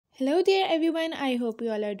Hello there everyone, I hope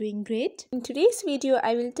you all are doing great. In today's video,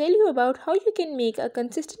 I will tell you about how you can make a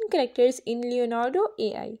consistent characters in Leonardo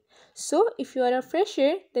AI. So if you are a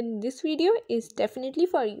fresher, then this video is definitely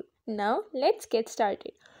for you. Now let's get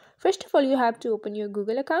started. First of all, you have to open your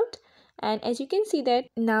Google account, and as you can see that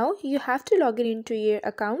now you have to log in into your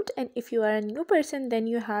account, and if you are a new person, then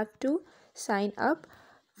you have to sign up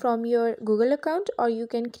from your Google account or you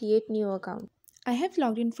can create new account. I have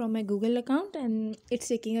logged in from my Google account and it's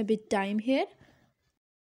taking a bit time here.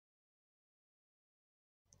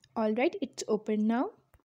 Alright, it's open now.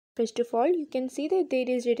 First of all, you can see that there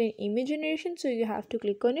is written image generation, so you have to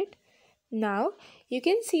click on it. Now you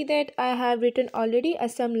can see that I have written already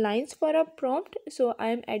some lines for a prompt, so I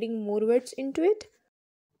am adding more words into it.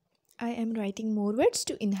 I am writing more words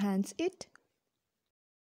to enhance it.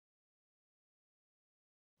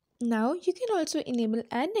 Now you can also enable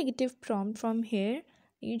add negative prompt from here.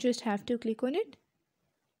 You just have to click on it.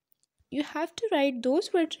 You have to write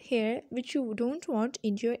those words here which you don't want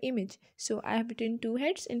in your image. So I have written two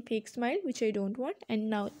heads and fake smile which I don't want, and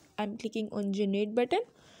now I'm clicking on generate button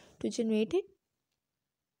to generate it.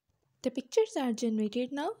 The pictures are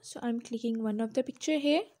generated now, so I'm clicking one of the picture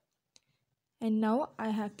here, and now I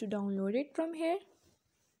have to download it from here.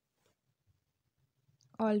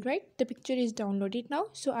 Alright, the picture is downloaded now,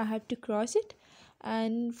 so I have to cross it,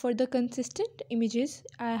 and for the consistent images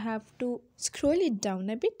I have to scroll it down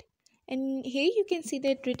a bit, and here you can see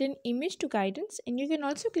that written image to guidance, and you can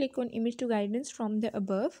also click on image to guidance from the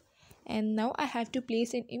above. And now I have to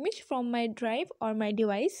place an image from my drive or my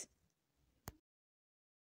device.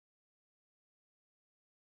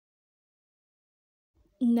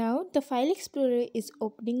 Now the file explorer is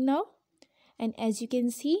opening now, and as you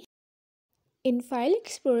can see, in File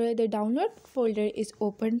Explorer, the download folder is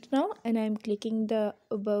opened now, and I'm clicking the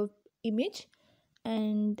above image,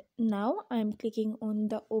 and now I'm clicking on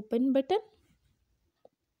the open button.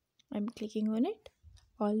 I'm clicking on it.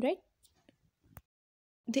 Alright.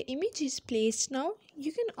 The image is placed now.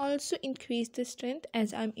 You can also increase the strength,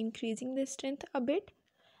 as I'm increasing the strength a bit.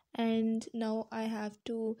 And now I have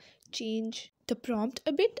to change the prompt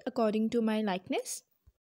a bit according to my likeness.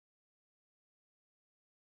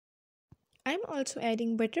 I'm also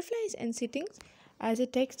adding butterflies and settings as a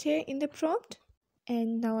text here in the prompt,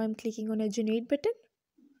 and now I'm clicking on a generate button.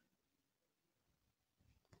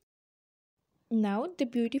 Now the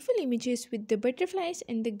beautiful images with the butterflies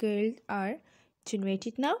and the girl are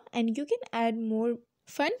generated now, and you can add more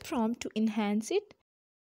fun prompt to enhance it.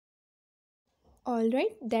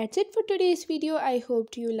 Alright, that's it for today's video. I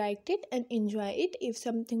hope you liked it and enjoy it. If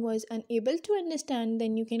something was unable to understand,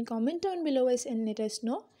 then you can comment down below us and let us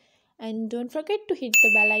know. And don't forget to hit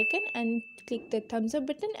the bell icon and click the thumbs up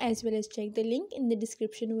button, as well as check the link in the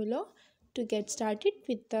description below to get started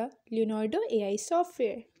with the Leonardo AI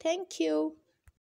software. Thank you.